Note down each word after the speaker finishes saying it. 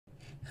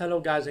Hello,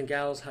 guys and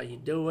gals. How you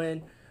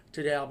doing?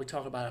 Today I'll be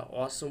talking about an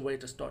awesome way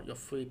to start your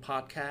free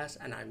podcast,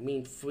 and I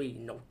mean free.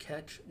 No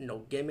catch, no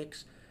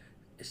gimmicks.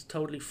 It's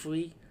totally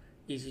free,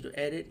 easy to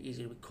edit,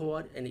 easy to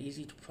record, and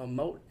easy to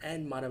promote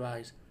and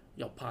monetize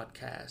your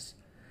podcast.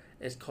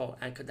 It's called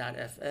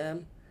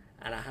Anchor.fm,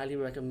 and I highly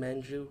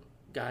recommend you,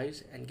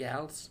 guys and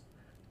gals,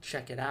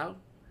 check it out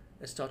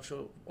and start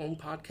your own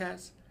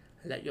podcast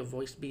and let your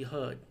voice be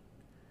heard.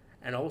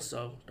 And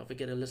also, don't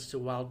forget to listen to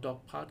Wild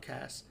Dog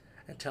Podcast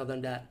and tell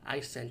them that I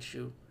sent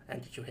you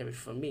and that you hear it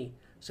from me.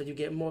 So you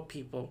get more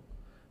people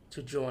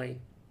to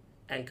join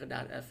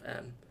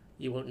Anchor.fm.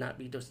 You will not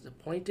be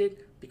disappointed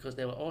because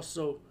they will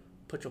also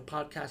put your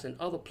podcast in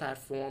other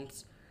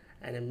platforms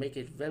and then make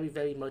it very,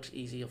 very much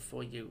easier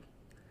for you.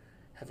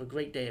 Have a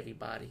great day,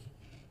 everybody.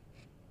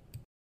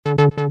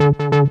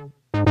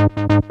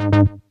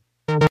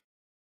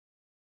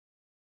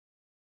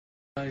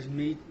 Guys,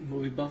 meet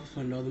Movie Buff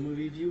for another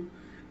movie review,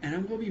 and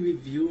I'm gonna be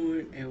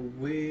reviewing a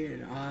weird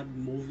and odd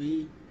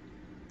movie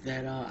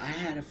that I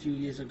had a few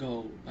years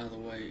ago, by the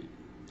way,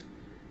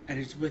 and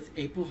it's with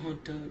April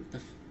Hunter,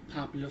 the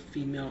popular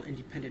female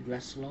independent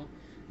wrestler.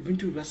 If you're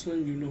into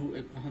wrestling, you know who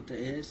April Hunter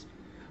is,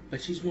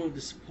 but she's one of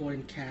the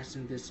supporting cast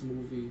in this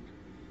movie.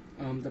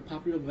 The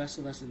popular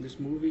wrestler that's in this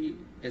movie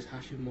is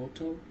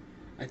Hashimoto.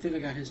 I think I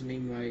got his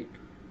name right,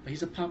 but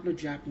he's a popular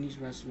Japanese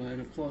wrestler,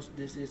 and of course,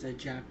 this is a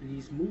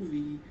Japanese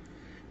movie.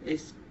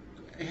 It's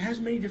it has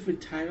many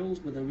different titles,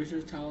 but the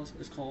original title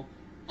is called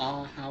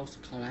Our House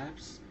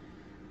Collapse,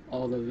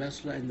 or The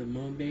Wrestler and the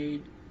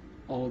Mermaid,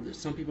 or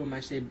some people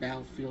might say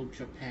Battlefield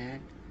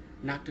Japan,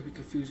 not to be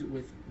confused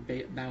with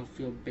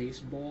Battlefield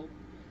Baseball,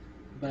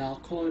 but I'll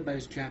call it by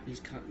its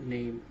Japanese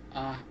name,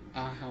 Our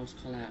House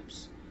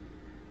Collapse.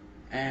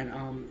 And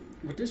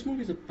what this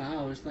movie is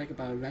about is like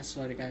about a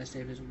wrestler that gotta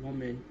save his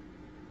woman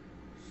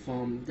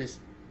from this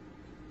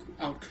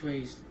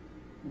out-crazed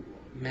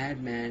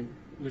madman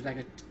who's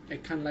like a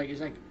kind of like it's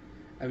like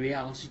a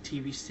reality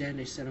TV set.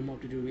 They set him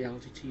up to do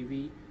reality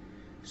TV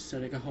so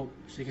he can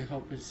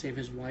help save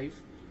his wife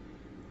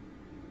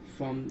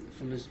from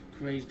this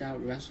crazed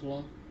out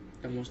wrestler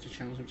that wants to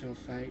challenge him to a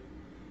fight.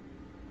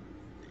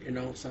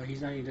 So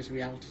he's not in this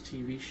reality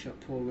TV show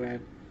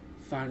program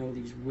find all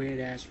these weird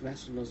ass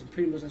wrestlers, and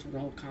pretty much that's what the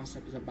whole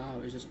concept is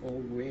about. It's just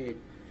all weird.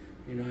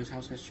 His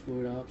house got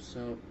screwed up,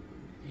 so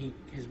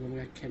his woman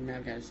got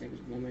kidnapped, gotta save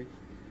his woman.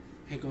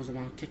 He goes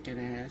around kicking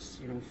ass,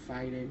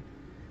 fighting.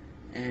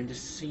 And the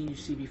scene you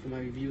see before my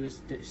review is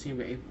the scene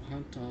with April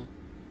Hunter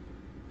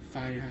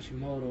fighting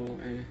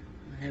Hashimoto, and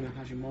him and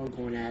Hashimoto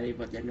going at it,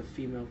 but then the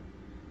female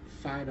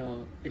fighter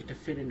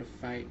interfered in the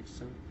fight,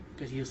 so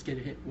because he was scared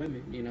to hit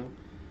women.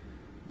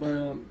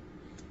 But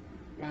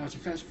wow, so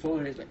fast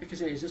forward, like I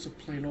said, it's just a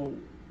plain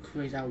old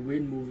crazy out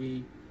weird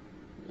movie,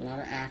 a lot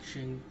of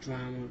action,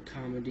 drama,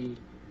 comedy,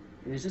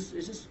 and it's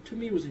just to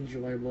me it was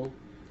enjoyable,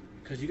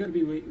 because you got to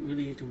be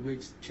really into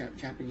weird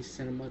Japanese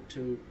cinema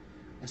to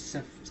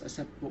accept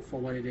for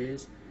what it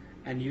is,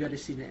 and you got to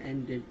see the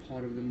ending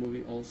part of the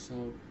movie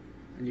also,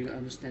 and you got to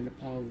understand the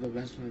part of the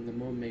wrestler and the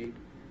mermaid.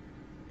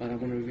 But I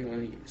don't want to reveal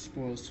any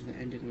spoilers to the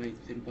ending or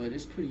anything, but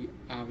it's pretty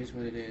obvious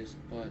what it is.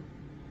 But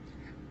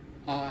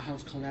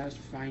House Collapse,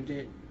 find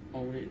it,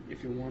 own it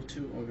if you want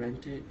to, or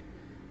rent it.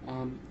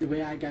 The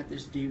way I got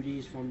this DVD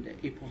is from the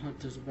April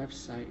Hunter's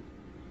website,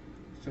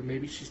 so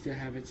maybe she still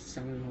have it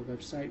selling on her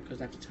website,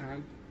 because at the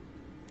time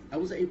I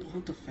was an April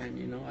Hunter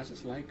fan. I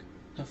just like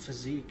her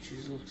physique. She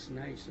just looks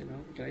nice.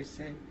 What can I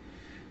say?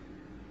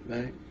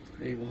 Right?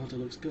 April Hunter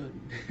looks good.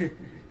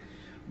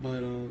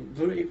 But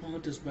go to April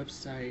Hunter's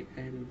website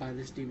and buy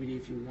this DVD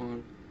if you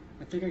want.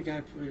 I think I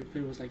got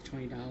it was like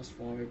 $20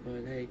 for it,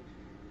 but hey,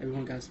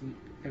 everyone got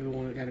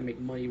to make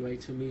money, right?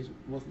 To me, it's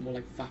worth more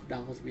like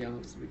 $5 to be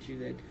honest with you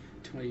than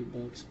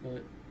 $20.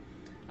 But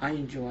I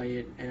enjoy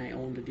it, and I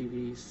own the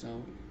DVDs,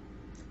 so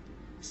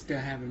still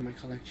have it in my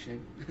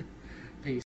collection.